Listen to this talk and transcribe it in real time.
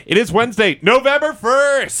It is Wednesday, November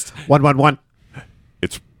 1st. 111.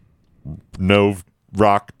 It's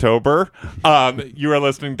Rocktober. You are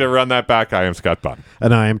listening to Run That Back. I am Scott Bunn.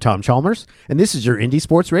 And I am Tom Chalmers. And this is your Indie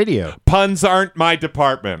Sports Radio. Puns aren't my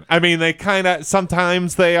department. I mean, they kind of,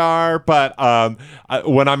 sometimes they are, but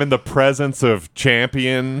when I'm in the presence of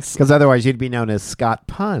champions. Because otherwise you'd be known as Scott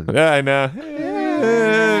Pun. Yeah, I know.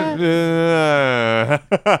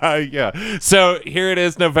 Yeah. So here it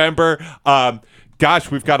is, November.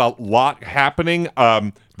 Gosh, we've got a lot happening.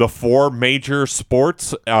 The four major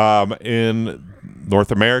sports in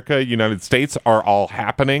North America, United States, are all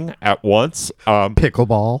happening at once.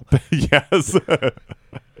 Pickleball. Yes.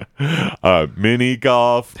 Mini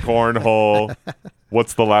golf, cornhole.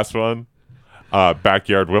 What's the last one?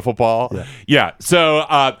 Backyard wiffle ball. Yeah. So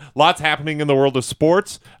lots happening in the world of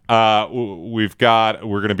sports. We're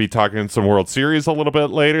going to be talking some World Series a little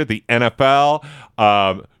bit later. The NFL.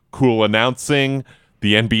 Cool announcing.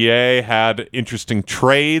 The NBA had interesting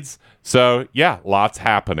trades. So, yeah, lots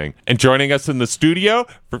happening. And joining us in the studio,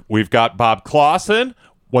 we've got Bob Clausen,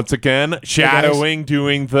 once again, shadowing,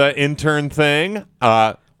 doing the intern thing.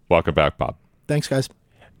 Welcome back, Bob. Thanks, guys.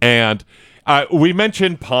 And we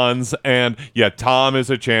mentioned puns, and, yeah, Tom is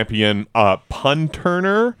a champion pun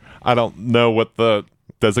turner. I don't know what the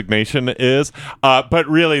designation is, but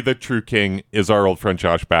really the true king is our old friend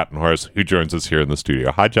Josh Batenhorst, who joins us here in the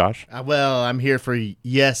studio. Hi, Josh. Well, I'm here for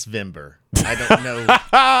Yes Vimber. I don't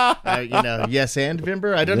know. Yes and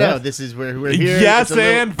Vimber. I don't know. This is where we're here. Yes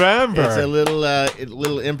and Vimber. It's a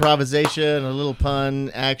little improvisation, a little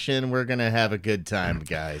pun action. We're gonna have a good time,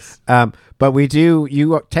 guys. But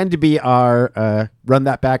you tend to be our Run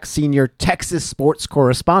That Back senior Texas sports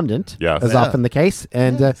correspondent, as often the case.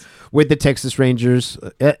 And with the Texas Rangers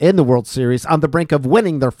in the World Series, on the brink of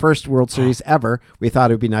winning their first World Series ever, we thought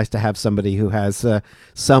it would be nice to have somebody who has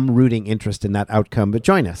some rooting interest in that outcome to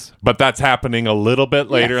join us. But that's happening a little bit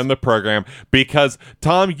later in the program because,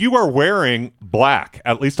 Tom, you are wearing black,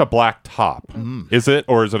 at least a black top. Is it,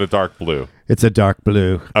 or is it a dark blue? It's a dark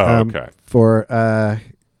blue. Oh, okay.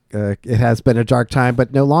 It has been a dark time,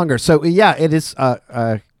 but no longer. So, yeah, it is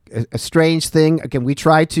a strange thing. Again, we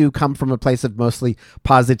try to come from a place of mostly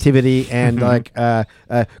positivity and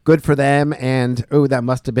good for them. And, that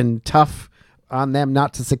must have been tough on them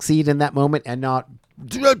not to succeed in that moment and not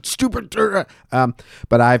stupid.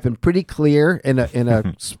 But I've been pretty clear in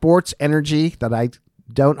a sports energy that I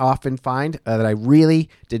don't often find, that I really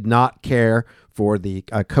did not care for the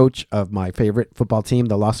coach of my favorite football team,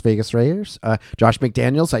 the Las Vegas Raiders, Josh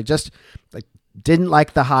McDaniels. I just didn't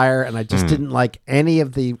like the hire, and I just didn't like any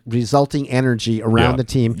of the resulting energy around the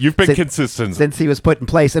team. You've been consistent since he was put in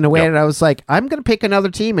place in a way that I was like, I'm going to pick another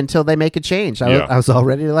team until they make a change. I was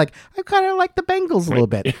already like, I kind of like the Bengals a little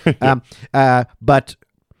bit. But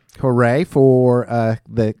hooray for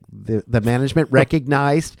the management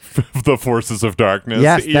recognized the forces of darkness.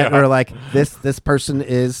 Yes, that were like, this person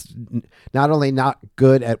is not only not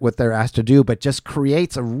good at what they're asked to do, but just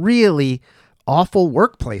creates a really awful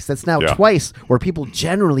workplace. That's now twice where people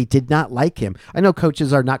generally did not like him. I know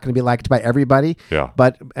coaches are not going to be liked by everybody,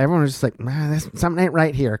 but everyone was just like, man, something ain't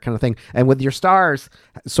right here, kind of thing. And with your stars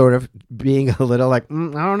sort of being a little like, I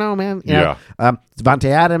don't know, man.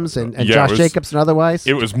 Devontae Adams and Josh Jacobs and otherwise.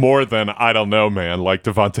 It was more than, I don't know, man. Like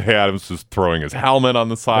Devontae Adams was throwing his helmet on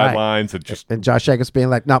the sidelines. And Josh Jacobs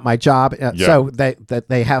being like, not my job. So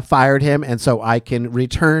they have fired him, and so I can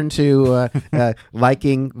return to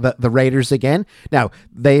liking the Raiders again. Now,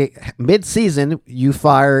 mid-season, you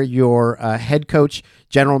fire your head coach,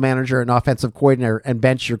 general manager, and offensive coordinator, and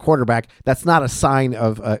bench your quarterback. That's not a sign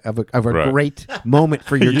of a great moment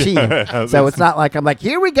for your team. So it's not like I'm like,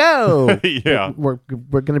 here we go. We're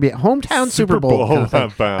going to be at hometown Super Bowl kind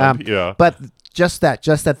of thing. But just that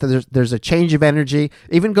there's a change of energy.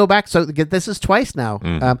 Even go back. So this is twice now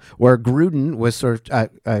where Gruden was sort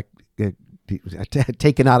of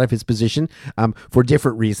taken out of his position for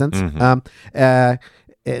different reasons.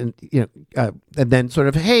 And then sort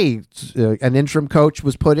of, an interim coach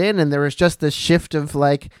was put in, and there was just this shift of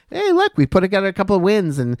like, hey, look, we put together a couple of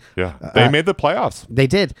wins, and they made the playoffs. They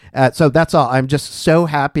did. So that's all. I'm just so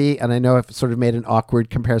happy, and I know I've sort of made an awkward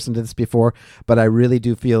comparison to this before, but I really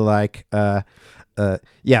do feel like, my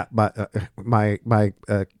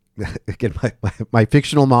again, my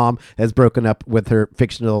fictional mom has broken up with her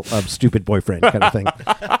fictional stupid boyfriend kind of thing.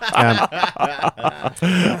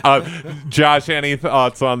 Josh, any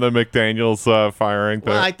thoughts on the McDaniels firing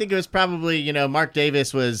there? Well, I think it was probably, Mark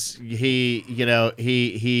Davis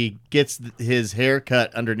he gets his hair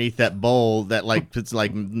cut underneath that bowl, that it's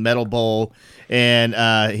like metal bowl,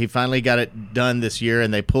 and he finally got it done this year,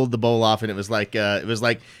 and they pulled the bowl off, and it was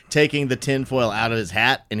like taking the tinfoil out of his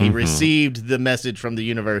hat, and he received the message from the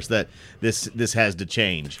universe that this has to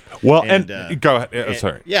change. Well, and go ahead.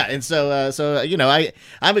 Sorry. Yeah, and so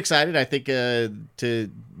I'm excited. I think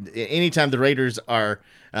anytime the Raiders are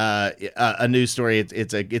a news story,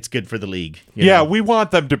 it's good for the league. Yeah, we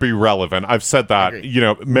want them to be relevant. I've said that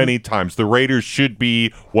many times. The Raiders should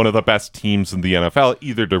be one of the best teams in the NFL,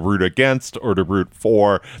 either to root against or to root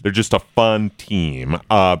for. They're just a fun team.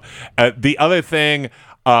 The other thing.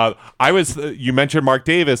 You mentioned Mark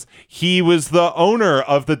Davis. He was the owner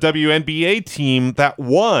of the WNBA team that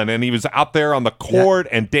won, and he was out there on the court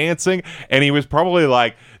and dancing, and he was probably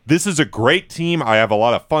like, this is a great team. I have a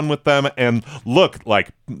lot of fun with them. And look,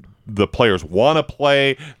 like, the players want to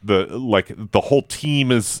play. The whole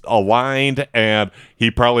team is aligned, and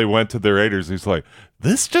he probably went to the Raiders. He's like,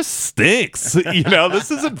 this just stinks. This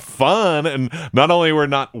isn't fun. And not only we're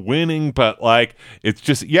not winning, but like, it's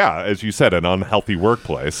just, as you said, an unhealthy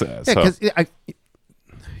workplace. Because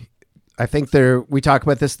I think we talk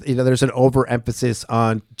about this, there's an overemphasis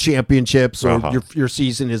on championships or your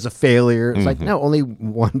season is a failure. It's like, no, only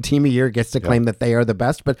one team a year gets to claim that they are the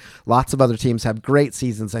best, but lots of other teams have great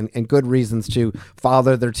seasons and good reasons to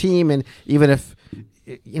follow their team. And even if,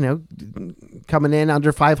 coming in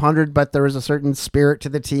under 500, but there was a certain spirit to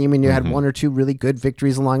the team and you had one or two really good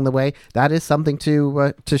victories along the way, that is something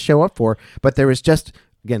to show up for. But there was just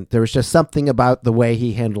something about the way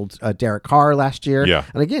he handled Derek Carr last year. Yeah.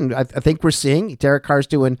 And again, I think we're seeing Derek Carr's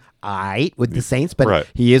doing all right with the Saints, but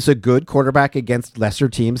he is a good quarterback against lesser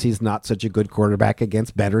teams. He's not such a good quarterback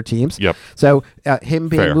against better teams. Yep. So him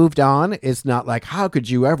being moved on is not like, how could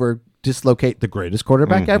you ever dislocate the greatest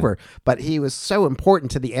quarterback ever? But he was so important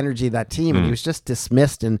to the energy of that team, and he was just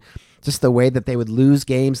dismissed, and just the way that they would lose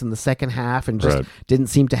games in the second half and just didn't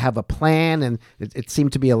seem to have a plan. And it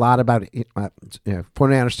seemed to be a lot about, from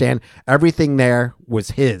what I understand, everything there was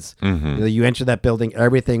his. You enter that building,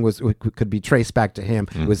 everything could be traced back to him.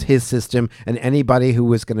 It was his system, and anybody who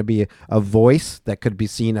was going to be a voice that could be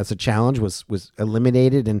seen as a challenge was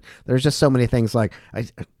eliminated. And there's just so many things like, I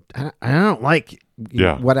don't like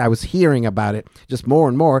what I was hearing about it, just more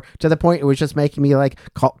and more, to the point it was just making me like,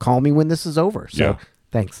 call me when this is over. So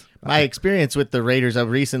thanks. My experience with the Raiders, I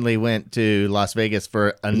recently went to Las Vegas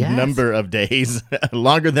for a number of days,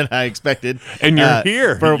 longer than I expected. And you're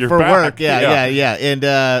here for back. Work. Yeah.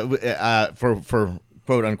 And for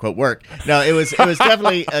quote unquote work. No, it was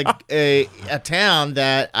definitely a town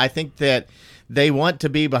that I think that they want to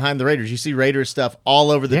be behind the Raiders. You see Raiders stuff all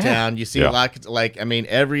over the town. You see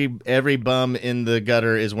every bum in the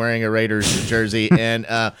gutter is wearing a Raiders jersey, and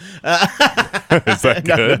is that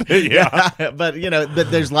good?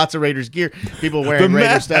 But there's lots of Raiders gear. People wearing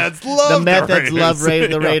Raiders stuff. The meth heads love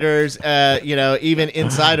the Raiders. Even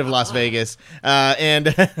inside of Las Vegas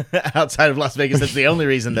and outside of Las Vegas, that's the only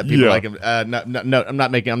reason that people like them. No,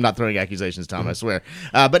 I'm not throwing accusations, Tom. I swear.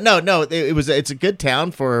 But no, it's a good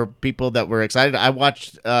town for people that were excited. I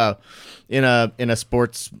watched in a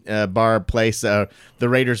sports bar place the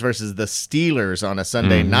Raiders versus the Steelers on a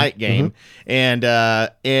Sunday night game, and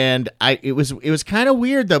it was kind of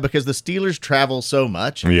weird though, because the Steelers travel so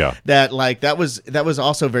much that was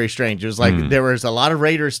also very strange. It was like there was a lot of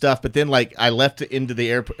Raiders stuff, but then like I left in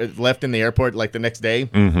the airport like the next day.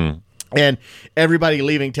 And everybody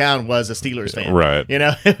leaving town was a Steelers fan, right?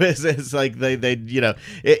 It's like they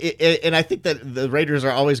and I think that the Raiders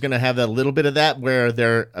are always going to have that little bit of that, where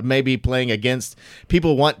they're maybe playing against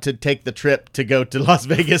people want to take the trip to go to Las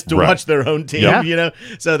Vegas to watch their own team,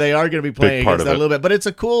 so they are going to be playing against that a little bit. But it's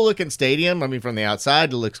a cool looking stadium. I mean, from the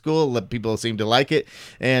outside, it looks cool. People seem to like it,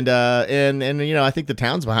 and I think the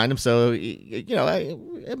town's behind them. So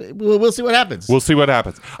we'll see what happens. We'll see what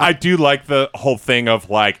happens. I do like the whole thing of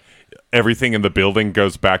like, everything in the building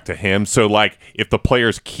goes back to him. So, like, if the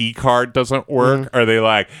player's key card doesn't work, are they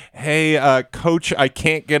like, hey, coach, I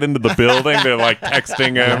can't get into the building? They're, like,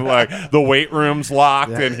 texting him, like, the weight room's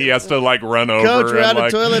locked, and he has to, like, run over. Coach, we're out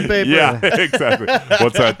of toilet paper. Yeah, exactly.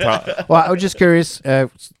 What's that, Tom? Well, I was just curious,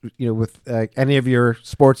 with any of your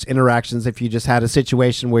sports interactions, if you just had a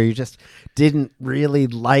situation where you just didn't really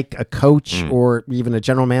like a coach or even a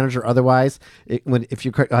general manager otherwise, if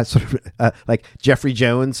you like Jeffrey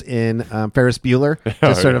Jones in in Ferris Bueller,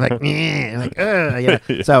 just sort of like,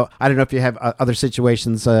 So I don't know if you have other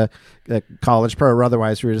situations, college, pro, or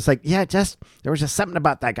otherwise, where you're just like, there was just something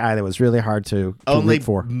about that guy that was really hard to root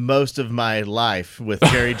for. Most of my life with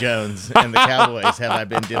Jerry Jones and the Cowboys have I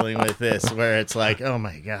been dealing with this, where it's like, oh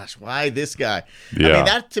my gosh, why this guy? Yeah. I mean,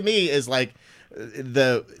 that to me is like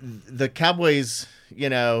the Cowboys.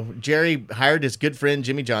 Jerry hired his good friend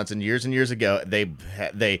Jimmy Johnson years and years ago. They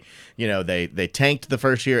tanked the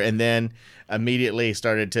first year and then immediately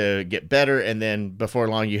started to get better. And then before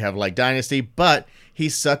long, you have like dynasty. But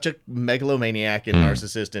he's such a megalomaniac and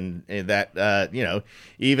narcissist, and that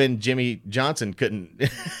even Jimmy Johnson couldn't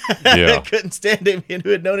stand him, and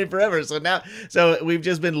who had known him forever. So we've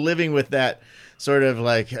just been living with that sort of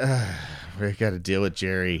like we got to deal with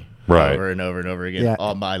Jerry. Right. Over and over and over again,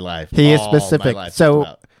 all my life. He is specific.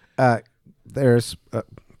 So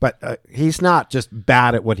but he's not just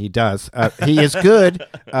bad at what he does. He is good,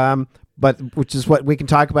 but which is what we can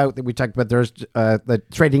talk about. We talked about there's the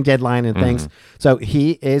trading deadline and things. So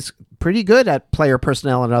he is pretty good at player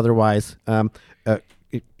personnel and otherwise.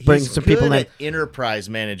 Bring some people in. At enterprise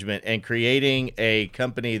management and creating a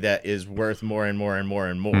company that is worth more and more and more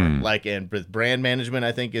and more. And with brand management,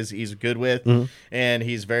 I think he's good with, and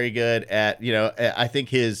he's very good at. I think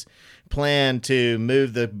his plan to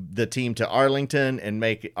move the team to Arlington and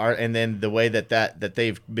and then the way that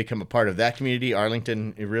they've become a part of that community,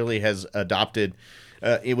 Arlington really has adopted.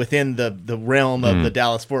 Within the realm of the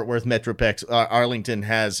Dallas-Fort Worth Metroplex, Arlington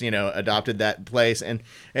has adopted that place, and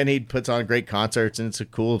he puts on great concerts, and it's a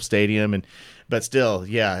cool stadium. But still,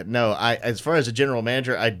 as far as a general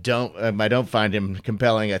manager, I don't find him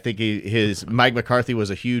compelling. I think his Mike McCarthy was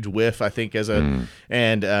a huge whiff. I think and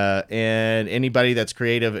anybody that's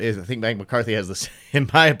creative I think Mike McCarthy in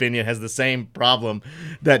my opinion, has the same problem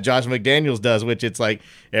that Josh McDaniels does, which it's like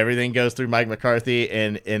everything goes through Mike McCarthy,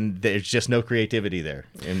 and there's just no creativity there,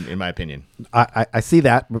 in my opinion. I see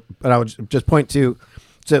that, but I would just point to.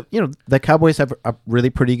 So, the Cowboys have a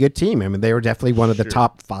really pretty good team. I mean, they were definitely one of the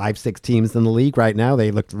top 5-6 teams in the league right now.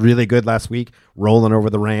 They looked really good last week, rolling over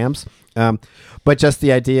the Rams. But just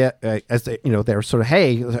the idea, as they were sort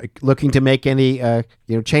of, looking to make any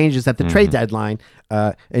changes at the trade deadline,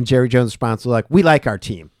 and Jerry Jones' response was like, "We like our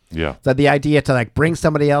team." Yeah. So the idea to bring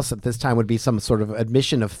somebody else at this time would be some sort of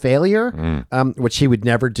admission of failure, which he would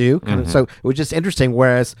never do. So it was just interesting.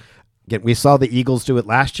 Whereas. Again, we saw the Eagles do it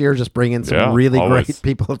last year, just bring in some really great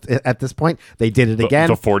people at this point. They did it again.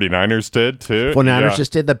 The 49ers did, too. 49ers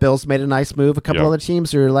just did. The Bills made a nice move. A couple other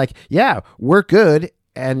teams are like, we're good,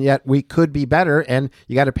 and yet we could be better. And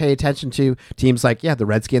you got to pay attention to teams like, the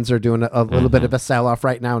Redskins are doing a little bit of a sell-off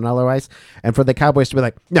right now and otherwise. And for the Cowboys to be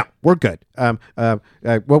like, no, we're good.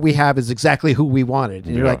 What we have is exactly who we wanted.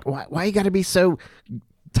 And you're like, why you got to be so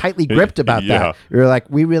tightly gripped about that? You're like,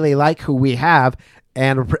 we really like who we have.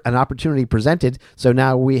 And an opportunity presented, so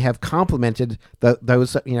now we have complemented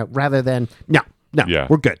those, rather than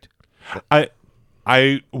we're good.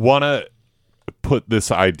 I want to put this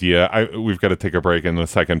idea. We've got to take a break in a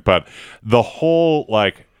second, but the whole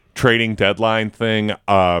trading deadline thing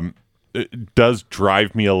it does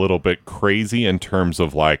drive me a little bit crazy in terms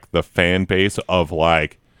of the fan base of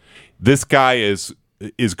this guy is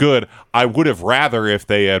good. I would have rather if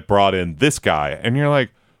they had brought in this guy, and you're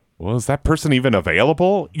like. Well, is that person even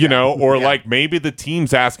available? Or maybe the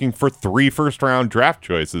team's asking for 3 first-round draft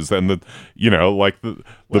choices, and the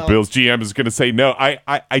Bills GM is going to say no.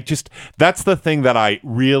 I just that's the thing that I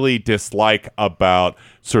really dislike about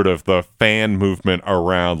sort of the fan movement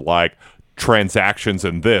around transactions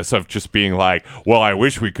and this of just being well, I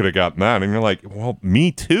wish we could have gotten that, and you're like, well,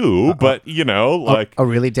 me too, but oh,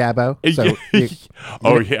 really, Dabo? So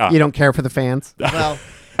you don't care for the fans? Well.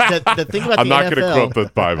 The thing about I'm the not NFL, going to quote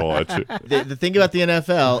the Bible at you. The thing about the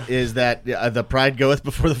NFL is that the pride goeth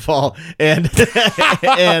before the fall, and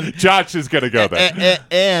Josh is going to go there,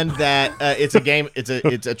 and that it's a game, it's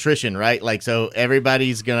attrition, right? So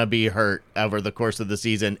everybody's going to be hurt over the course of the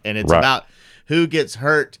season, and it's about who gets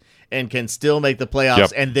hurt and can still make the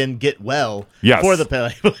playoffs and then get well for the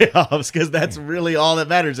playoffs, because that's really all that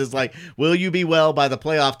matters is will you be well by the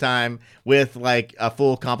playoff time with a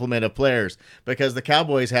full complement of players? Because the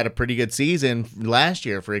Cowboys had a pretty good season last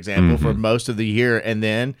year, for example, for most of the year, and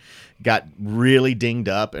then got really dinged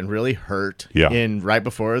up and really hurt in right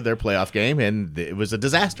before their playoff game, and it was a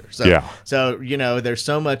disaster. So there's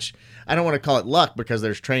so much. I don't want to call it luck because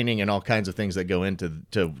there's training and all kinds of things that go into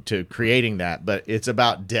to creating that, but it's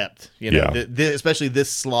about depth. Especially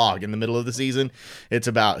this slog in the middle of the season, it's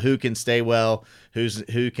about who can stay well,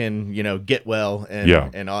 who can get well,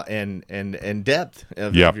 and depth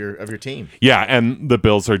of your team. Yeah, and the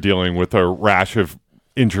Bills are dealing with a rash of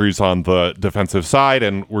injuries on the defensive side,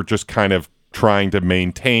 and we're just kind of trying to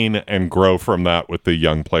maintain and grow from that with the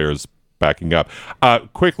young players backing up.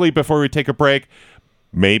 Quickly, before we take a break,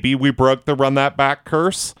 maybe we broke the run that back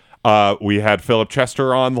curse. We had Philip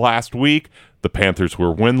Chester on last week. The Panthers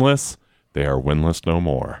were winless. They are winless no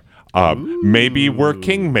more. Maybe we're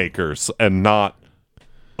kingmakers and not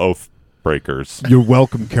oath breakers. You're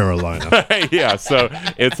welcome, Carolina. Yeah, so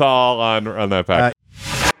it's all on that back.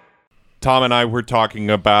 Tom and I were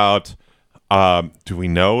talking about, do we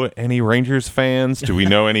know any Rangers fans? Do we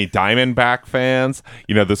know any Diamondback fans?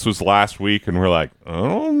 This was last week, and we're like,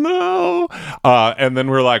 oh, no. And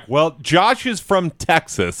then we're like, well, Josh is from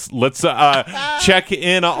Texas. Let's check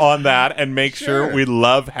in on that and make sure we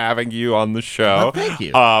love having you on the show. Well, thank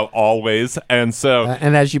you. Always. And so...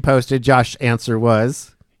 and as you posted, Josh's answer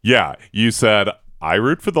was... Yeah, you said... I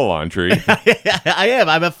root for the laundry. I am.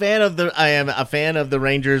 I am a fan of the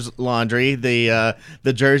Rangers laundry, the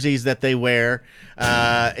jerseys that they wear,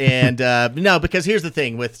 no, because here's the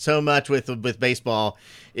thing with baseball,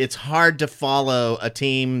 it's hard to follow a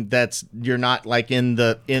team that's you're not like in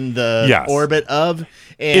the yes. orbit of.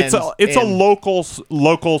 And it's a local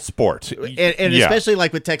sport, and especially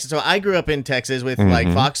like with Texas. So I grew up in Texas with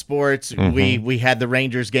like Fox Sports. We had the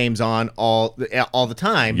Rangers games on all the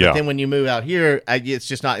time. Yeah. But then when you move out here, it's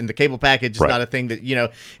just not in the cable package. It's not a thing that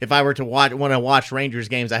if I were to want to watch Rangers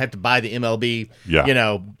games, I have to buy the MLB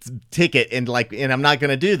ticket and I'm not going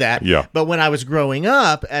to do that. Yeah. But when I was growing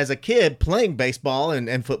up as a kid playing baseball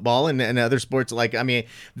and football and other sports,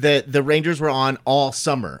 the Rangers were on all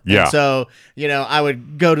summer. Yeah. And so I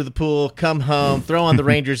would go to the pool, come home, throw on the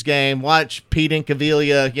Rangers game, watch Pete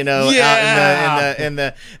Incaviglia, out in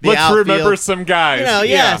the Let's outfield. remember some guys.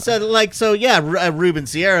 So Ruben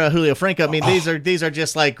Sierra, Julio Franco. I mean, these are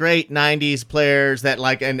just like great '90s players that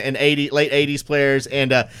late '80s players,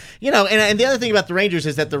 and and the other thing about the Rangers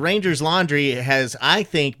is that the Rangers laundry has, I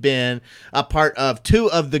think, been a part of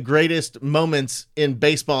two of the greatest moments in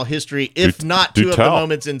baseball history, if not two of the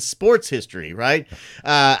moments in sports history. Right?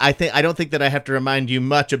 I don't think that I have to remind you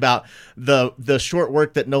much about the short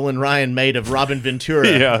work that Nolan Ryan made of Robin Ventura.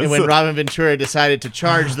 Yes. When Robin Ventura decided to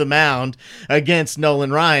charge the mound against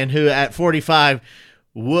Nolan Ryan, who at 45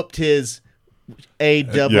 whooped his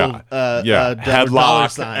double dollar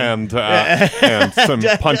headlock sign and some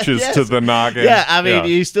punches to the noggin. Yeah, I mean,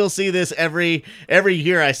 you still see this every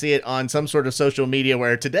year. I see it on some sort of social media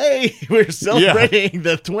where today we're celebrating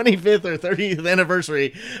the 25th or 30th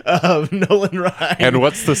anniversary of Nolan Ryan. And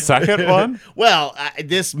what's the second one? Well,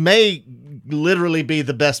 this may literally be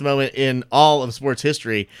the best moment in all of sports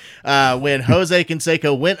history when Jose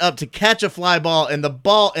Canseco went up to catch a fly ball and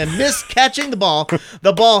missed catching the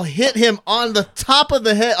ball hit him on the top of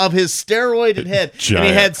the head of his steroided head, and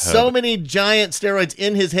he had so many giant steroids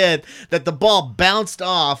in his head that the ball bounced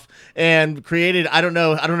off and created I don't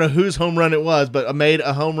know whose home run it was, but made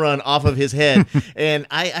a home run off of his head. And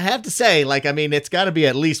I have to say, it's got to be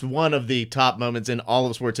at least one of the top moments in all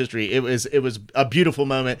of sports history. It was a beautiful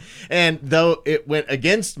moment, and though it went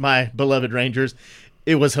against my beloved Rangers,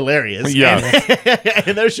 it was hilarious. Yeah.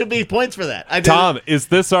 And there should be points for that. Tom, is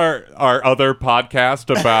this our other podcast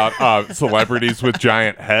about celebrities with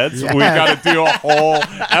giant heads? Yeah. We've got to do a whole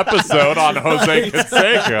episode on Jose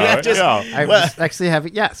Canseco. I was actually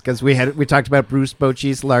having because we talked about Bruce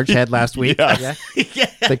Bochy's large head last week. Yes.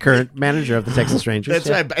 The current manager of the Texas Rangers. That's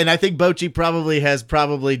right, and I think Bochy has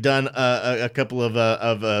done a couple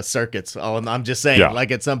of circuits. I'm just saying,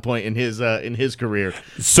 at some point in his career.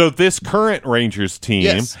 So this current Rangers team.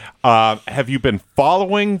 Yes. Have you been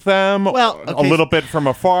following them a little bit from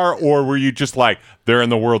afar, or were you just like, they're in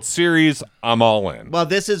the World Series, I'm all in? Well,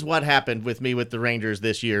 this is what happened with me with the Rangers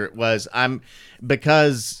this year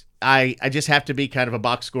because I just have to be kind of a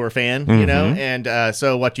box score fan, and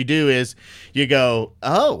so what you do is you go,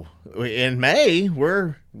 in May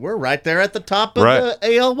we're right there at the top of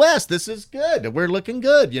the AL West. This is good. We're looking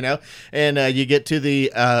good, and you get to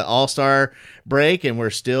the All-Star break and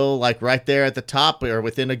we're still right there at the top or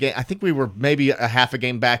within a game. I think we were maybe a half a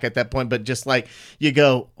game back at that point, but just you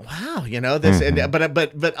go, wow, this, and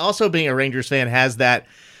but also being a Rangers fan has that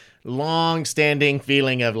long-standing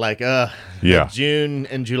feeling of the June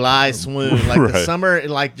and July swoon, the summer,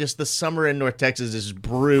 just the summer in North Texas is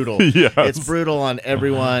brutal. Yes. It's brutal on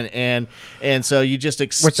everyone, and so you just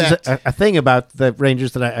expect. Which is a thing about the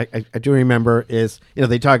Rangers that I do remember is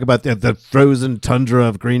they talk about the frozen tundra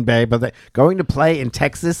of Green Bay, but going to play in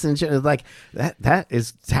Texas and that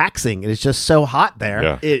is taxing. It's just so hot there.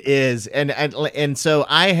 Yeah. It is, and so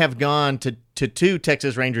I have gone to two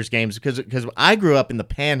Texas Rangers games because I grew up in the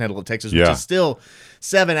Panhandle of Texas, which is still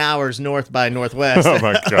 7 hours north by northwest. Oh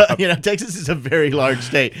my God. Texas is a very large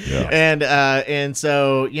state. Yeah. And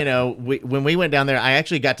so, when we went down there, I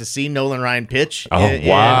actually got to see Nolan Ryan pitch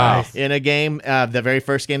in a game. The very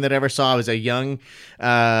first game that I ever saw, I was a young,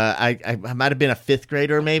 I might have been a fifth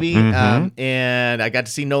grader maybe. And I got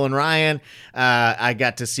to see Nolan Ryan. I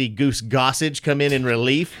got to see Goose Gossage come in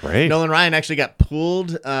relief. Right. Nolan Ryan actually got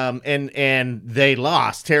pulled, and they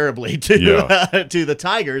lost terribly to the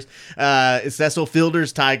Tigers. Cecil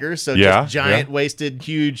Fielder's Tigers, so just giant, wasted,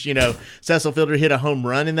 huge. Cecil Fielder hit a home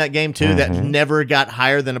run in that game too. That never got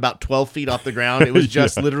higher than about 12 feet off the ground. It was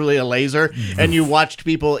just literally a laser. And you watched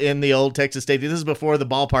people in the old Texas Stadium. This is before the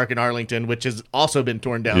ballpark in Arlington, which has also been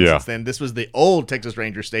torn down since then. This was the old Texas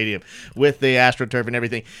Ranger Stadium with the AstroTurf and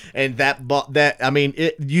everything. And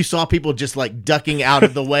you saw people just like ducking out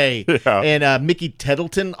of the way. And Mickey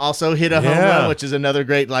Tettleton also hit a home run, which is another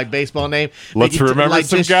great baseball name. Let's remember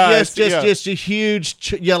some guys. Just a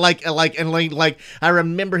huge, I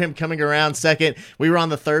remember him coming around second. We were on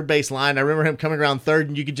the third base line. I remember him coming around third,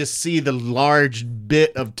 and you could just see the large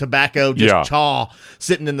bit of tobacco chaw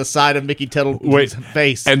sitting in the side of Mickey Tettleton's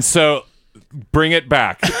face. And so bring it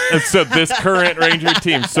back. So this current Ranger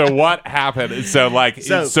team. So what happened?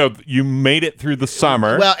 So you made it through the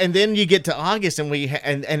summer. Well, and then you get to August, and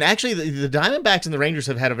and actually the Diamondbacks and the Rangers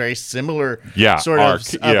have had a very similar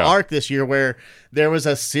arc this year, where there was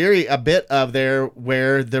a bit of there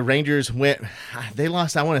where the Rangers they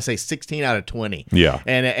lost, I want to say 16 out of 20. Yeah.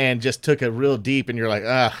 And just took a real deep, and you're like,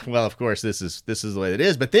 well, of course this is the way it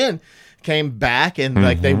is. But then came back and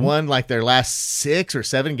they won their last 6 or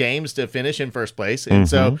 7 games to finish in first place. And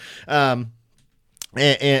so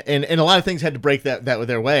and a lot of things had to break that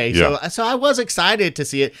their way. So I was excited to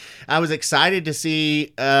see it. I was excited to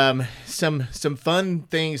see some fun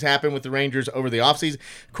things happen with the Rangers over the offseason.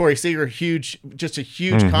 Corey Seager, huge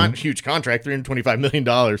contract, $325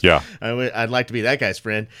 million. Yeah. I'd like to be that guy's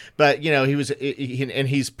friend. But,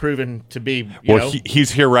 he's proven to be,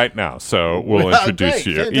 he's here right now, so we'll introduce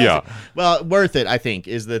you. Fantastic. Yeah. Well, worth it, I think,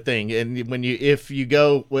 is the thing. And if you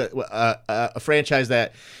go with a franchise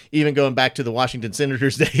that, even going back to the Washington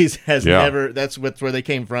Senators days, has never. That's where they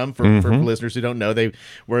came from. For listeners who don't know, they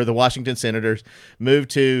were the Washington Senators, moved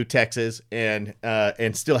to Texas, and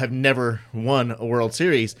still have never won a World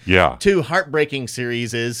Series. Yeah, 2 heartbreaking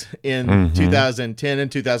series in 2010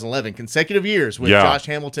 and 2011, consecutive years with Josh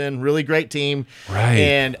Hamilton, really great team. Right,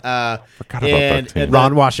 and forgot about that team.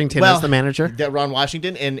 Ron Washington as the manager. Ron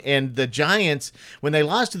Washington and the Giants. When they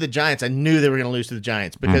lost to the Giants, I knew they were going to lose to the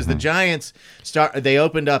Giants because the Giants they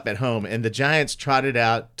opened up at home, and the Giants trotted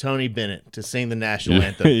out Tony Bennett to sing the national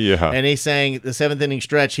anthem. And he sang the 7th inning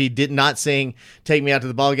stretch. He did not sing "Take Me Out to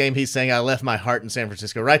the Ball Game." He sang "I Left My Heart in San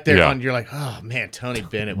Francisco." Right there, you're like, oh man, Tony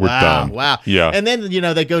Bennett. Wow. Yeah. And then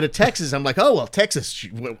they go to Texas. I'm like, oh well, Texas.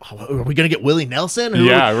 Are we going to get Willie Nelson?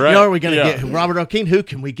 Right. Are we going to get Robert O'Keefe? Who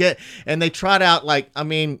can we get? And they trot out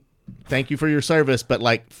thank you for your service, but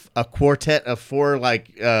a quartet of 4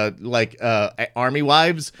 army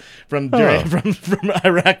wives from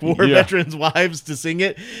Iraq war veterans' wives to sing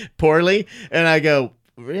it poorly, and I go,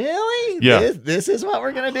 really? Yeah. This is what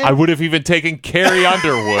we're gonna do? I would have even taken Carrie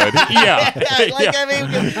Underwood.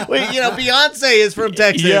 Beyonce is from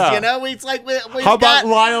Texas. How about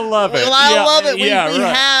Lyle Lovett? Lyle Lovett. We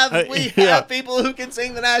have people who can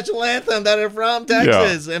sing the national anthem that are from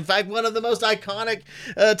Texas. In fact, one of the most iconic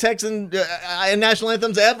Texan national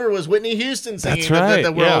anthems ever was Whitney Houston singing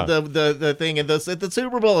the thing at the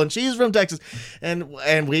Super Bowl, and she's from Texas,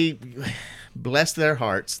 and we. Bless their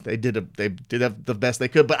hearts. They did the best they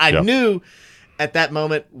could, but I knew at that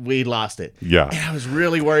moment we lost it. Yeah. And I was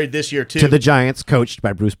really worried this year too. To the Giants, coached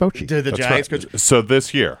by Bruce Bochy. Coached.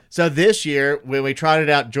 So this year, when we trotted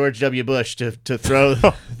out George W. Bush to throw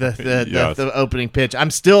the opening pitch, I'm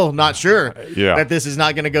still not sure that this is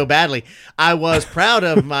not going to go badly. I was proud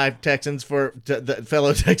of my Texans the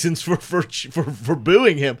fellow Texans for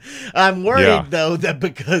booing him. I'm worried though that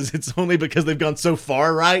because they've gone so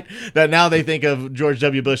far right that now they think of George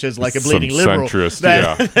W. Bush as like a bleeding liberal centrist,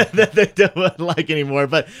 that they don't like anymore.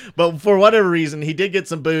 But for whatever reason, he did get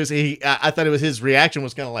some boos. I thought his reaction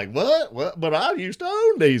was kind of like, what? But I used to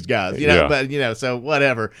own these guys, But so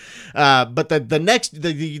whatever. But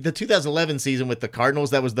the 2011 season with the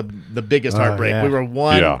Cardinals, that was the biggest heartbreak. We were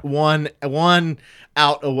one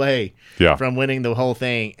out away from winning the whole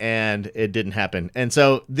thing, and it didn't happen. And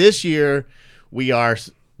so this year we have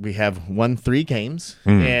won 3 games,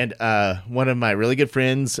 and one of my really good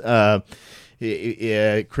friends.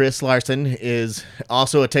 Chris Larson is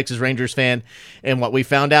also a Texas Rangers fan, and what we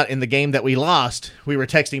found out in the game that we lost, we were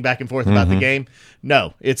texting back and forth about the game.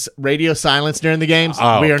 No, it's radio silence during the games.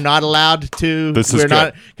 We are not allowed to. We're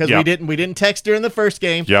not, because we didn't text during the first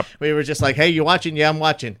game. Yep. We were just like, "Hey, you watching? Yeah, I'm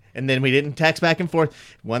watching." And then we didn't text back and forth.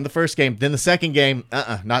 Won the first game. Then the second game,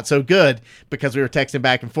 not so good because we were texting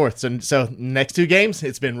back and forth. So next 2 games,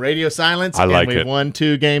 it's been radio silence, and we've won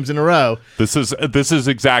 2 games in a row. This is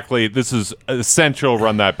essential.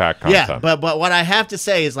 Run that back content. Yeah, but what I have to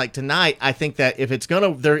say is, like, tonight, I think that if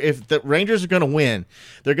the Rangers are gonna win,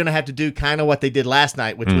 they're gonna have to do kind of what they did last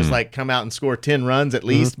night, which was like come out and score 10 runs at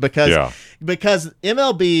least, because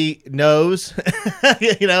MLB knows,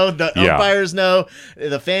 the umpires know,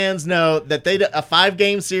 the fans know that a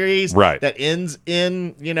 5-game series that ends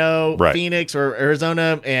in Phoenix or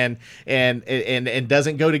Arizona and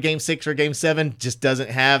doesn't go to Game 6 or Game 7 just doesn't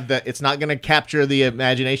have it's not going to capture the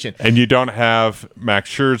imagination. And you don't have Max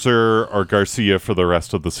Scherzer or Garcia for the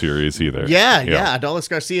rest of the series either. Yeah. Adolis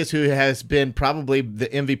Garcia, who has been probably the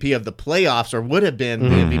MVP of the playoffs, or would have been the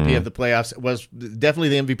MVP of the playoffs, was definitely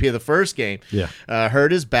the MVP of the first game. Yeah,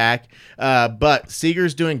 hurt his back, but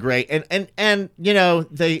Seager's doing great, and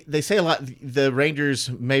they say a lot. The Rangers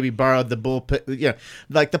maybe borrowed the bullpen.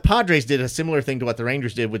 Like the Padres did a similar thing to what the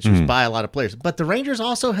Rangers did, which was buy a lot of players. But the Rangers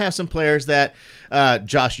also have some players that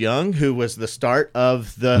Josh Young, who was the start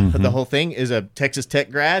of the whole thing, is a Texas Tech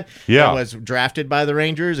grad. Yeah, was drafted by the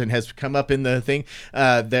Rangers and has come up in the thing.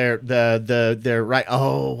 They're right.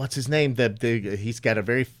 Oh, what's his name? He's got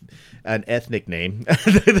an ethnic name.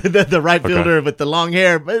 the right fielder with the long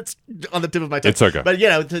hair, but it's on the tip of my tongue. It's okay. But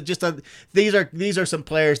these are some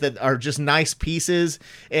players that are just nice pieces,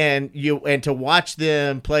 and to watch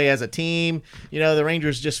them play as a team. The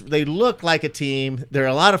Rangers they look like a team. They're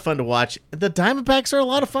a lot of fun to watch. The Diamondbacks are a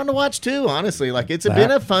lot of fun to watch too. Honestly, like it's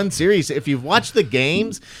been a fun series. If you've watched the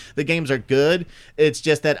games are good. It's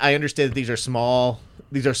just that I understand that these are small.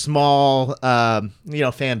 Fan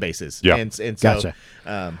bases. Yeah. And so, gotcha.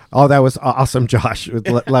 That was awesome, Josh.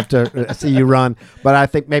 Would love to see you run, but I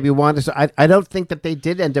think maybe I don't think that they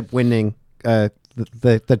did end up winning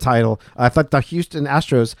the title. I thought the Houston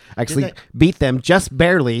Astros actually beat them just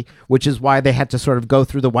barely, which is why they had to sort of go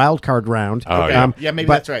through the wild card round. Okay. Maybe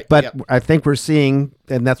that's right. But I think we're seeing,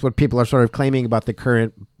 and that's what people are sort of claiming about the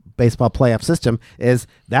current baseball playoff system, is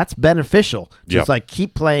that's beneficial. Just like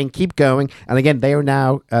keep playing, keep going. And again, they are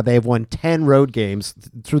now they've won 10 road games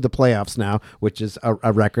through the playoffs now, which is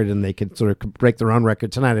a record, and they can sort of break their own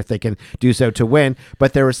record tonight if they can do so to win.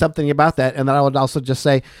 But there was something about that, and then I would also just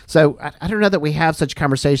say, so I don't know that we have such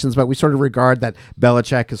conversations, but we sort of regard that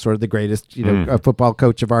Belichick is sort of the greatest football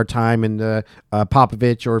coach of our time, and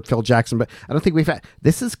Popovich or Phil Jackson, but I don't think we've had.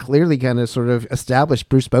 This is clearly going to sort of establish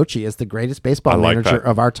Bruce Bochy as the greatest baseball manager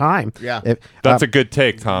of our time. Yeah, that's a good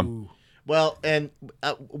take, Tom. Well, and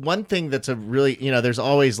one thing that's a really, there's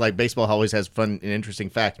always, like, baseball always has fun and interesting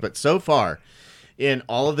facts, but so far, in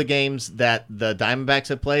all of the games that the Diamondbacks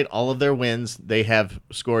have played, all of their wins, they have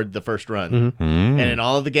scored the first run. And in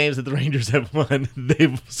all of the games that the Rangers have won,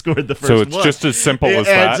 they've scored the first one. So it's just as simple as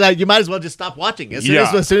that. You might as well just stop watching. As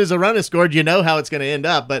soon as a run is scored, you know how it's going to end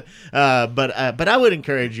up. But I would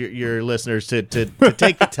encourage your listeners to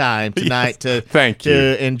take the time tonight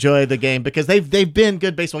to enjoy the game, because they've been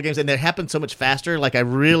good baseball games, and they happen so much faster. Like, I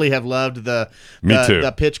really have loved the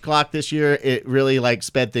pitch clock this year. It really, like,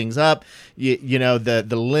 sped things up.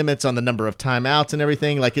 The limits on the number of timeouts and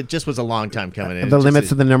everything, like, it just was a long time coming in. The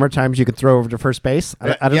limits of the number of times you could throw over to first base.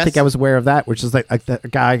 I don't think I was aware of that, which is like the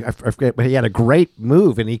guy, I forget, but he had a great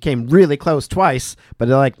move and he came really close twice, but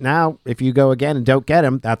they're like, now if you go again and don't get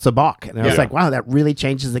him, that's a balk. And I was like, wow, that really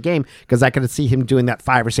changes the game, because I could see him doing that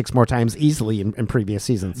 5 or 6 more times easily in previous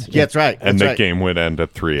seasons. Yeah, that's right. And the game would end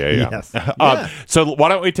at 3 a.m. Yes. So why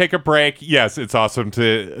don't we take a break? Yes, it's awesome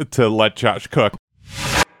to let Josh cook.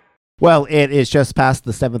 Well, it is just past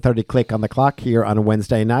the 7:30 click on the clock here on a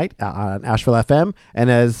Wednesday night on Asheville FM. And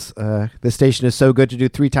as the station is so good to do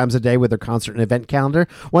 3 times a day with their concert and event calendar,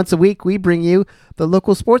 once a week we bring you the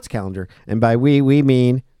local sports calendar. And by we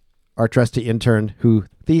mean our trusty intern, who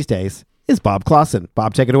these days is Bob Clausen.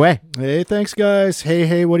 Bob, take it away. Hey, thanks, guys.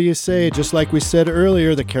 Hey, what do you say? Just like we said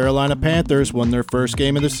earlier, the Carolina Panthers won their first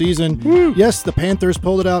game of the season. Woo. Yes, the Panthers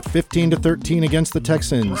pulled it out 15-13 against the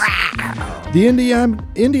Texans. The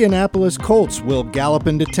Indianapolis Colts will gallop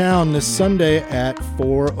into town this Sunday at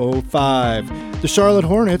 4:05. The Charlotte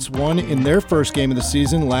Hornets won in their first game of the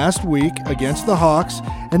season last week against the Hawks,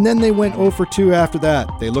 and then they went 0 for 2 after that.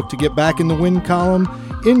 They look to get back in the win column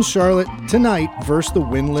in Charlotte tonight versus the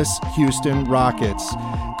winless Houston Rockets.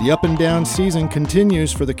 The up and down season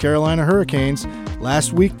continues for the Carolina Hurricanes.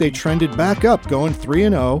 Last week they trended back up, going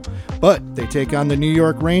 3-0, but they take on the New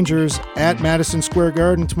York Rangers at Madison Square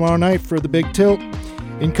Garden tomorrow night for the big tilt.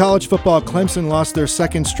 In college football, Clemson lost their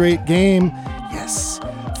second straight game. Yes.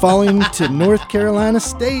 Falling to North Carolina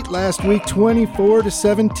State last week,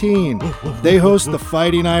 24-17. They host the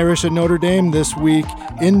Fighting Irish at Notre Dame this week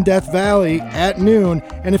in Death Valley at noon.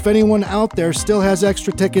 And if anyone out there still has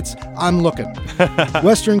extra tickets, I'm looking.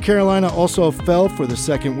 Western Carolina also fell for the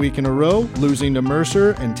second week in a row, losing to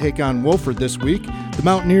Mercer and take on Wofford this week. The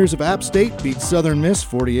Mountaineers of App State beat Southern Miss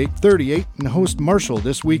 48-38 and host Marshall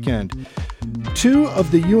this weekend. 2 of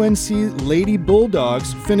the UNC Lady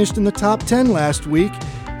Bulldogs finished in the top 10 last week.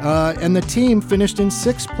 And the team finished in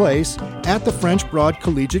 6th place at the French Broad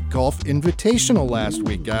Collegiate Golf Invitational last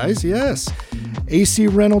week, guys. Yes. AC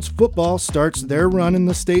Reynolds football starts their run in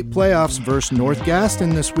the state playoffs versus North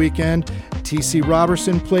Gaston this weekend. TC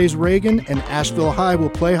Robertson plays Reagan, and Asheville High will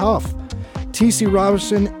play Huff. TC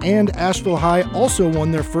Robertson and Asheville High also won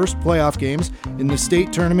their first playoff games in the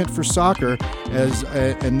state tournament for soccer,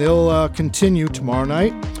 and they'll continue tomorrow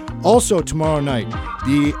night. Also tomorrow night,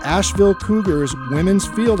 the Asheville Cougars women's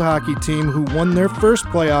field hockey team, who won their first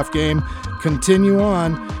playoff game, continue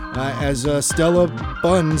on as Stella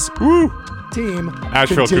Bunn's team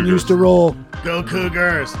Asheville continues Cougars. to roll. Go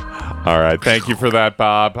Cougars! All right. Thank you for that,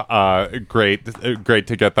 Bob. Great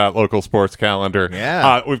to get that local sports calendar.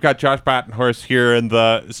 Yeah. We've got Josh Batenhorst here in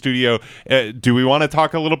the studio. Do we want to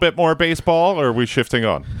talk a little bit more baseball, or are we shifting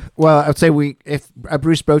on? Well, I would say if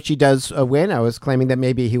Bruce Bochy does win, I was claiming that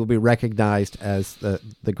maybe he will be recognized as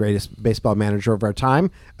the greatest baseball manager of our time.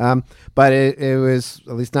 But it was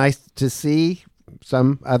at least nice to see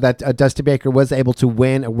that Dusty Baker was able to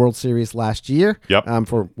win a World Series last year. Yep.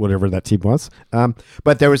 For whatever that team was.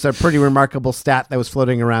 But there was a pretty remarkable stat that was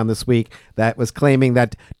floating around this week that was claiming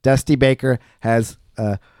that Dusty Baker has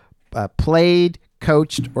played,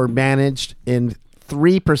 coached, or managed in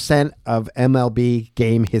 3% of MLB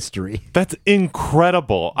game history. That's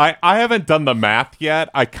incredible. I haven't done the math yet.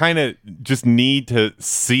 I kind of just need to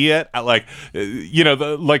see it. Like,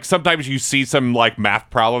 like sometimes you see some like math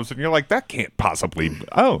problems and you're like, that can't possibly.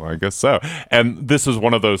 Oh, I guess so. And this is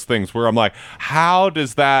one of those things where I'm like, how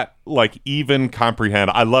does that like even comprehend?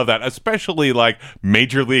 I love that, especially like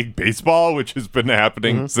Major League Baseball, which has been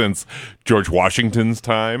happening since George Washington's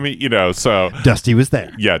time. So Dusty was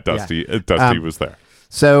there. Yeah, Dusty was there.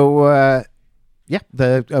 So,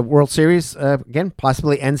 the World Series, again,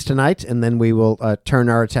 possibly ends tonight, and then we will turn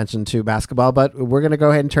our attention to basketball. But we're going to go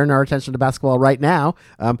ahead and turn our attention to basketball right now,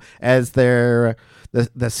 as the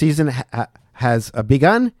season has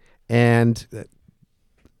begun, and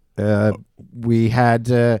we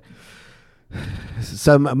had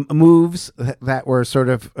some moves that were sort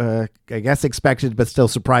of, I guess, expected, but still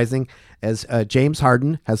surprising, as James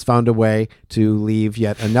Harden has found a way to leave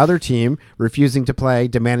yet another team, refusing to play,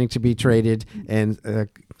 demanding to be traded, and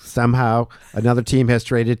somehow another team has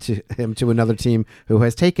traded him to another team who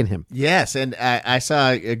has taken him. Yes, and I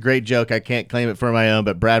saw a great joke. I can't claim it for my own,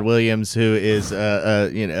 but Brad Williams, who is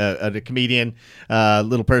a comedian,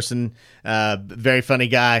 little person, very funny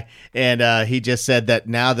guy, and he just said that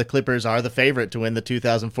now the Clippers are the favorite to win the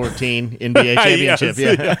 2014 NBA championship.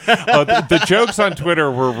 Yes, yeah. The jokes on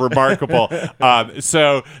Twitter were remarkable.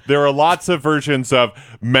 So there are lots of versions of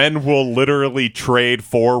men will literally trade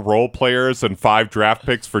 4 role players and 5 draft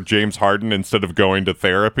picks for James Harden instead of going to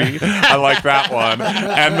therapy. I like that one.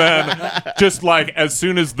 And then just like as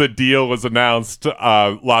soon as the deal was announced,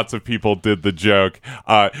 lots of people did the joke.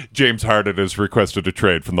 James Harden has requested a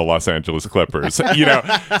trade from the Los Angeles Clippers.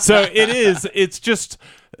 So it's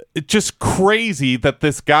just crazy that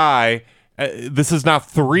this guy, this is now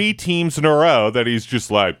 3 teams in a row that he's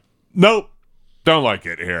just like, nope, don't like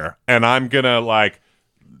it here. And I'm going to like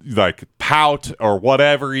pout or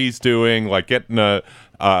whatever he's doing, like getting a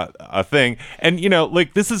thing. And,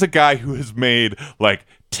 this is a guy who has made like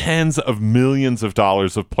tens of millions of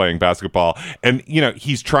dollars of playing basketball. And,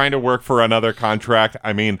 he's trying to work for another contract.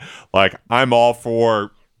 I mean, like I'm all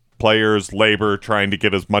for players, labor, trying to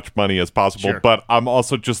get as much money as possible. Sure. But I'm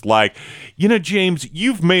also just like, James,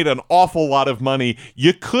 you've made an awful lot of money.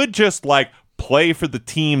 You could just like play for the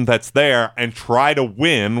team that's there and try to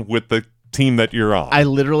win with the team that you're on. I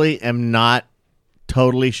literally am not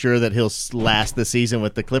totally sure that he'll last the season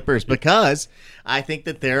with the Clippers, because I think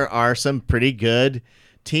that there are some pretty good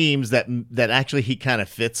teams that actually he kind of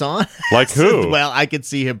fits on. Like who? Well, I could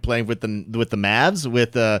see him playing with the Mavs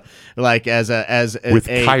with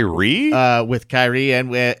Kyrie, with Kyrie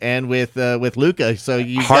and with Luka. So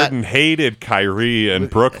you Harden hated Kyrie in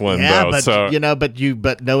Brooklyn, though.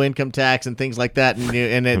 But no income tax and things like that,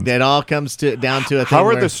 and it all comes down to a thing. How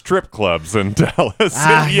are the strip clubs in Dallas?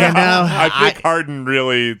 I think Harden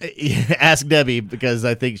really. Ask Debbie, because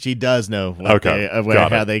I think she does know how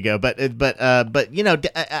they go. But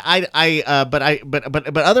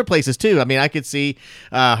other places too. I mean, I could see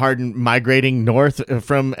Harden migrating north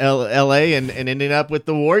from L.A. and ending up with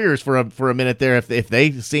the Warriors for a minute there if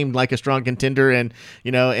they seemed like a strong contender, and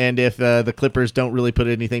if the Clippers don't really put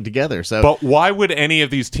anything together. So, but why would any of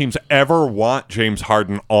these teams ever want James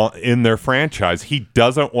Harden in their franchise? He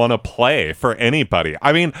doesn't want to play for anybody.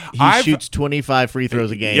 I mean, he shoots 25 free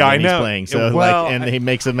throws a game when he's playing. So and he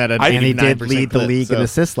makes them at an 89% and he did lead the league in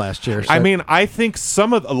assists last year. So. I mean, I think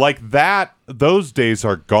some of that. Those days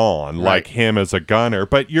are gone, right. Like him as a gunner.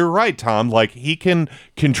 But you're right, Tom. Like, he can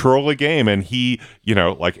control a game, and he,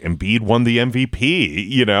 like Embiid won the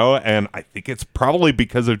MVP, and I think it's probably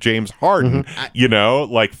because of James Harden,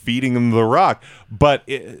 like feeding him the rock. But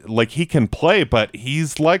he can play, but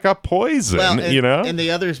he's like a poison, And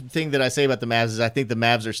the other thing that I say about the Mavs is I think the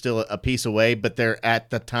Mavs are still a piece away, but they're at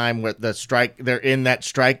the time where they're in that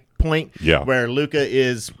strike point where Luka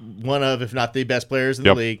is one of, if not the best players in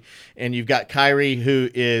the league, and you've got Kyrie, who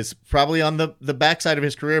is probably on the backside of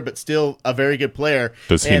his career, but still a very good player.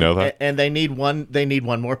 Does he know that? And they need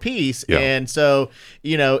one more piece. And so,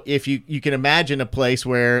 if you can imagine a place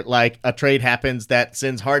where like a trade happens that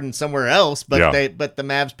sends Harden somewhere else, but the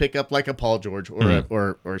Mavs pick up like a Paul George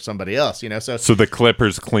or somebody else, So the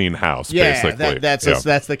Clippers clean house, basically.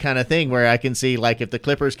 That's the kind of thing where I can see, like, if the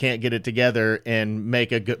Clippers can't get it together and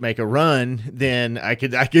make a run, then I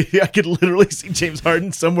could literally see James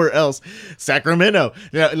Harden somewhere else. Sacramento,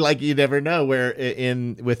 like, you never know where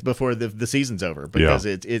before the season's over, because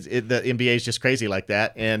the NBA is just crazy like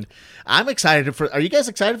that. And I'm excited are you guys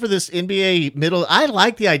excited for this NBA middle? I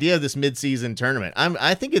like the idea of this mid-season tournament.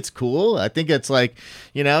 I think it's cool. I think it's like,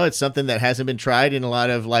 it's something that hasn't been tried in a lot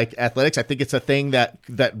of like athletics. I think it's a thing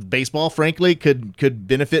that baseball, frankly, could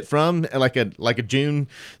benefit from, like a June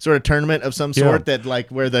sort of tournament of some sort, that like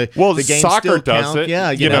where the games soccer still does count. it.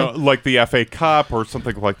 Yeah, like the FA Cup or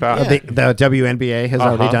something like that. The WNBA has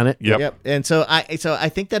already done it. Yep. And so I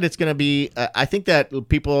think that it's going to be. I think that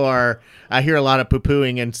people are. I hear a lot of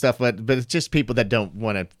poo-pooing and stuff, but it's just people that don't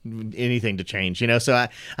want anything to change. So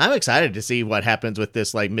I'm excited to see what happens with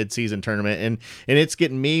this like mid-season tournament, and it's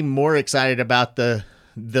getting me more excited about the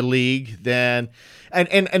league than.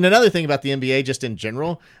 And another thing about the NBA, just in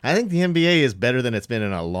general, I think the NBA is better than it's been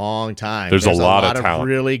in a long time. There's a lot of talent,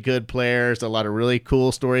 really good players, a lot of really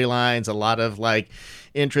cool storylines, a lot of like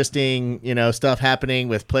interesting, stuff happening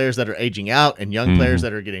with players that are aging out and young players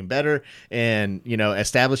that are getting better and,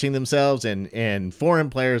 establishing themselves, and foreign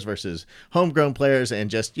players versus homegrown players. And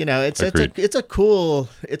just, it's a cool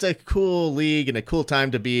league and a cool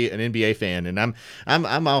time to be an NBA fan. And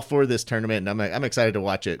I'm all for this tournament, and I'm excited to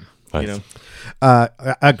watch it. Nice.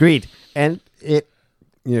 Agreed. And it,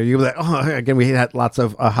 you were like, again, we had lots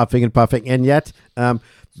of huffing and puffing, and yet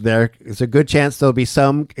there is a good chance there'll be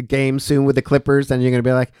some game soon with the Clippers, and you're going to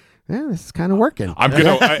be like, this is kind of working. I'm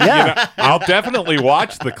gonna, I'll definitely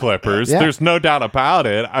watch the Clippers. Yeah. There's no doubt about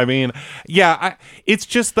it. I mean, it's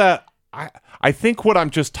just that I think what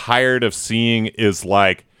I'm just tired of seeing is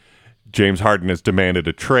like, James Harden has demanded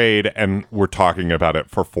a trade, and we're talking about it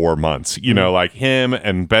for 4 months. Like him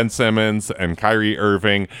and Ben Simmons and Kyrie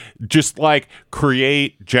Irving just like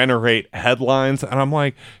generate headlines. And I'm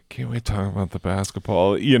like, can't we talk about the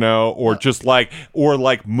basketball, or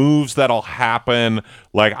like moves that'll happen.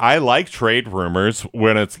 Like, I like trade rumors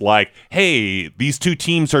when it's like, hey, these two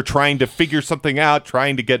teams are trying to figure something out,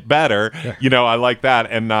 trying to get better. Yeah. I like that,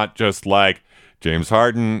 and not just like, James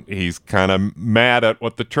Harden, he's kind of mad at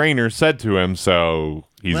what the trainer said to him, so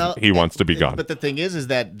he wants to be gone. But the thing is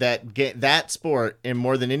that sport, and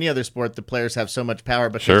more than any other sport, the players have so much power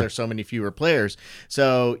because there's so many fewer players.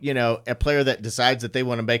 So, a player that decides that they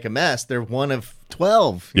want to make a mess, they're one of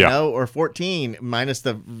 12, or 14, minus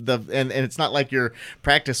the and it's not like your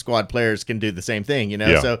practice squad players can do the same thing,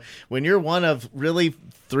 So when you're one of really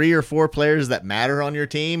 3 or 4 players that matter on your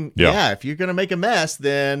team, if you're going to make a mess,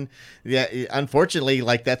 then unfortunately,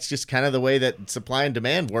 like, that's just kind of the way that supply and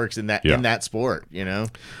demand works in that sport,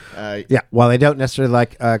 While I don't necessarily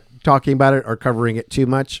like talking about it or covering it too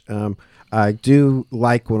much, I do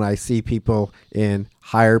like when I see people in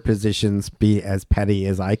higher positions be as petty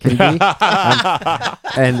as I can be.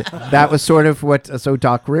 And that was sort of what, so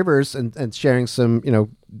Doc Rivers and sharing some,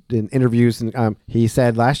 in interviews, and he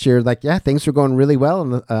said last year, like, yeah, things were going really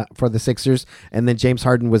well for the Sixers, and then James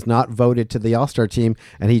Harden was not voted to the All-Star team,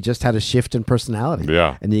 and he just had a shift in personality.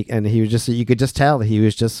 Yeah, and he was just, you could just tell that he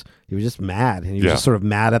was just mad, and he was just sort of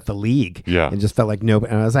mad at the league. Yeah, and just felt like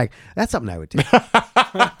nobody. And I was like, that's something I would do.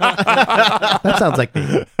 That sounds like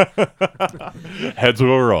me. Heads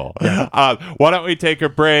will roll. Yeah. Why don't we take a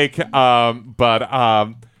break?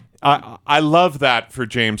 I love that for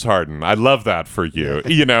James Harden. I love that for you.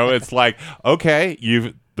 It's like, okay,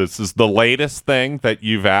 this is the latest thing that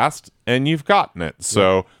you've asked, and you've gotten it.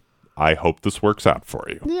 So I hope this works out for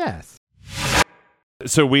you. Yes.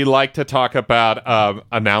 So we like to talk about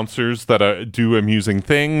announcers that do amusing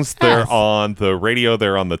things. They're on the radio.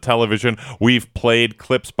 They're on the television. We've played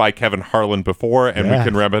clips by Kevin Harlan before, and we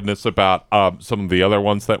can reminisce about some of the other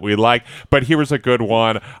ones that we like. But here was a good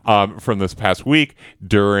one from this past week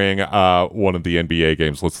during one of the NBA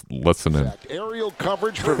games. Let's listen in. Aerial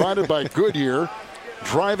coverage provided by Goodyear,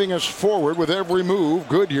 driving us forward with every move.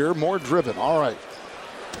 Goodyear more driven. All right.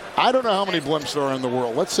 I don't know how many blimps there are in the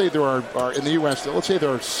world. Let's say there are in the U.S., let's say there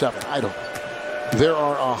are 7. I don't know. There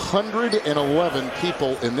are 111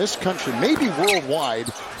 people in this country, maybe worldwide,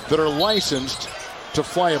 that are licensed to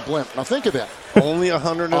fly a blimp. Now think of that. Only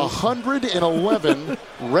 111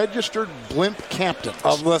 registered blimp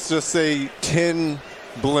captains. Let's just say 10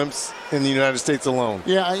 blimps in the United States alone.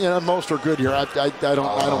 Yeah, most are good here. I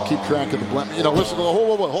don't keep track of the blimp. Listen,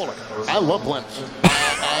 hold on. I love blimps.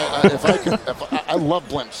 I love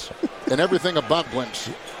blimps and everything about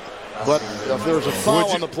blimps. But if there's a foul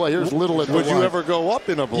on the play, here's Little at the line. Would you ever go up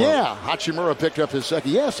in a blimp? Yeah. Hachimura picked up his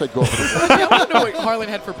second. Yes, I'd go up in a blimp. I want to know what Harlan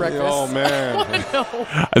had for breakfast. Oh, man.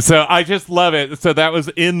 So I just love it. So that was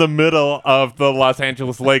in the middle of the Los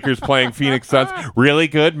Angeles Lakers playing Phoenix Suns. Really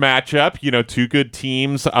good matchup. Two good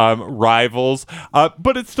teams, rivals.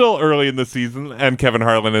 But it's still early in the season, and Kevin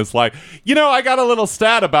Harlan is like, I got a little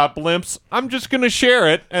stat about blimps. I'm just going to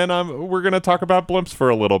share it, and we're going to talk about blimps for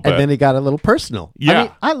a little bit. And then he got a little personal.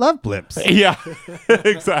 Yeah. I love blimps. Yeah,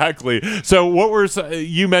 exactly. So what were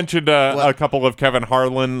you mentioned a couple of Kevin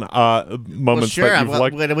Harlan moments that you've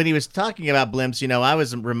liked? When he was talking about blimps, I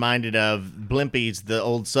was reminded of Blimpies, the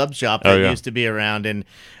old sub shop that used to be around, and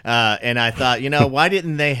I thought, why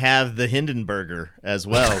didn't they have the Hindenburger as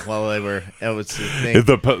well while they were? That was the thing.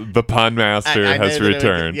 The pun master has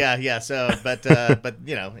returned. So, but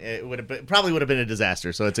it probably would have been a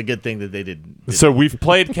disaster. So it's a good thing that they did. So we've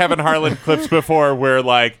played Kevin Harlan clips before where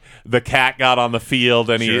like the cat got on the field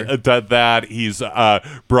and he did that. He's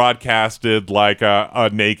broadcasted like a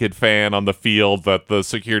naked fan on the field that the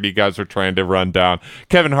security guys are trying to run down.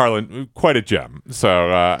 Kevin Harlan, quite a gem.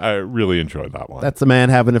 So I really enjoyed that one. That's the man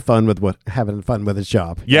having fun with his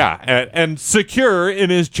job. Yeah, and secure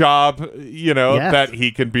in his job, that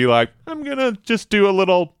he can be like, I'm gonna just do a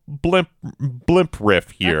little blimp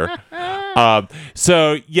riff here.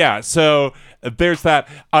 So there's that.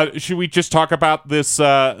 Should we just talk about this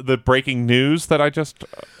the breaking news that I just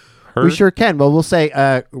heard? We sure can. Well, we'll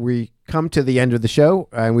say we come to the end of the show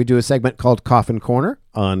and we do a segment called Coffin Corner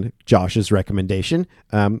on Josh's recommendation.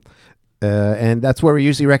 And that's where we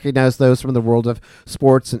usually recognize those from the world of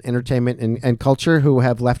sports and entertainment and culture who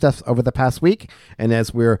have left us over the past week. And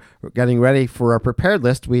as we're getting ready for our prepared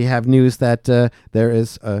list, we have news that there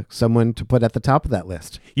is someone to put at the top of that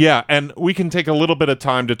list. Yeah, and we can take a little bit of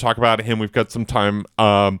time to talk about him. We've got some time.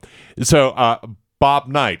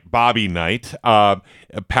 Bobby Knight,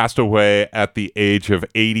 passed away at the age of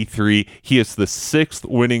 83. He is the 6th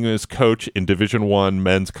winningest coach in Division I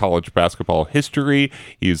men's college basketball history.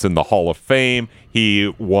 He's in the Hall of Fame.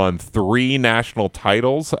 He won 3 national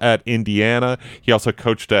titles at Indiana. He also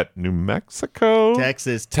coached at New Mexico,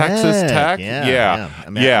 Texas Tech. Yeah.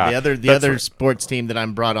 The other sports team that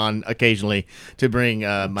I'm brought on occasionally to bring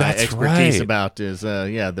my expertise about is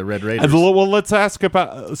the Red Raiders. Well, let's ask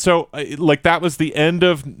about that was the end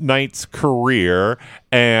of Knight's career.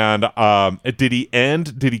 And did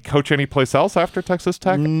he coach any place else after Texas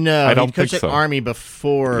Tech? No, I don't he coached think so. at Army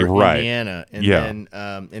before Indiana,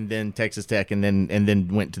 and then Texas Tech, and then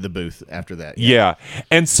went to the booth after that. Yeah.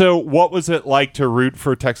 And so, what was it like to root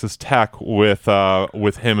for Texas Tech with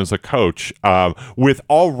him as a coach, with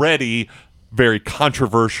already very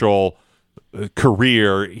controversial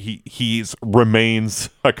career? He remains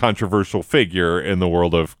a controversial figure in the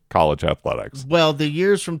world of college athletics? Well, the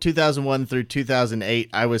years from 2001 through 2008,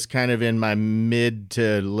 I was kind of in my mid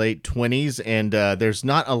to late 20s, and there's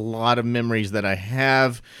not a lot of memories that I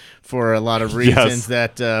have for a lot of reasons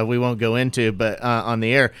that we won't go into, but on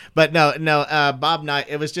the air. But no, Bob Knight,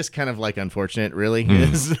 it was just kind of like unfortunate, really.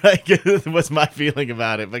 It's like, it was my feeling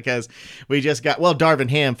about it, because we just got, Darvin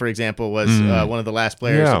Ham, for example, was one of the last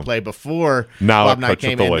players to play before Bob Knight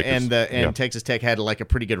came in, and Texas Tech had like a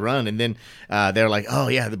pretty good run, and then they're like, oh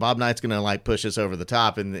yeah, the Bob Knight's gonna like push us over the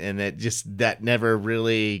top, and that never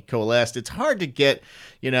really coalesced. It's hard to get,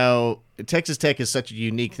 Texas Tech is such a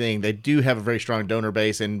unique thing. They do have a very strong donor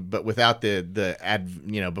base, but without the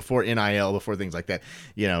before NIL, before things like that,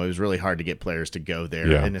 it was really hard to get players to go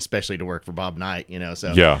there, and especially to work for Bob Knight.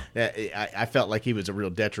 So I felt like he was a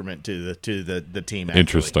real detriment to the team. Actually.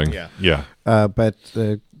 Interesting. But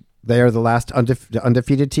they are the last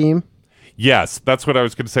undefeated team. Yes, that's what I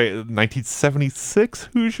was going to say. 1976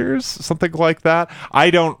 Hoosiers, something like that. I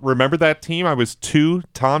don't remember that team. I was 2.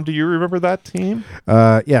 Tom, do you remember that team?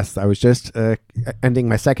 Yes, I was just ending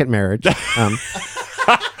my second marriage.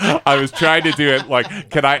 I was trying to do it like,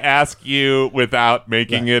 can I ask you without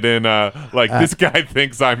making it in this guy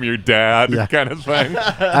thinks I'm your dad kind of thing?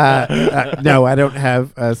 No, I don't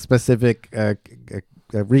have a specific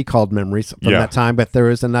recalled memories from that time, but there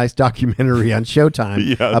was a nice documentary on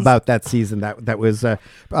Showtime about that season that was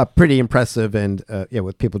pretty impressive, and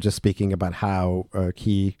with people just speaking about how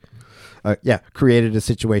he created a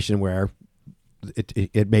situation where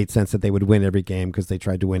it made sense that they would win every game because they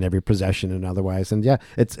tried to win every possession and otherwise. And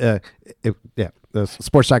the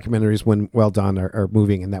sports documentaries, when well done, are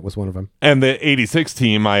moving, and that was one of them. And the 86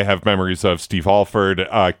 team, I have memories of Steve Alford,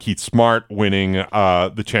 Keith Smart winning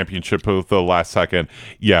the championship with the last second.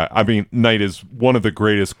 Yeah, I mean, Knight is one of the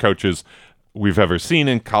greatest coaches we've ever seen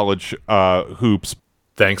in college hoops.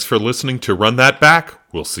 Thanks for listening to Run That Back.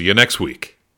 We'll see you next week.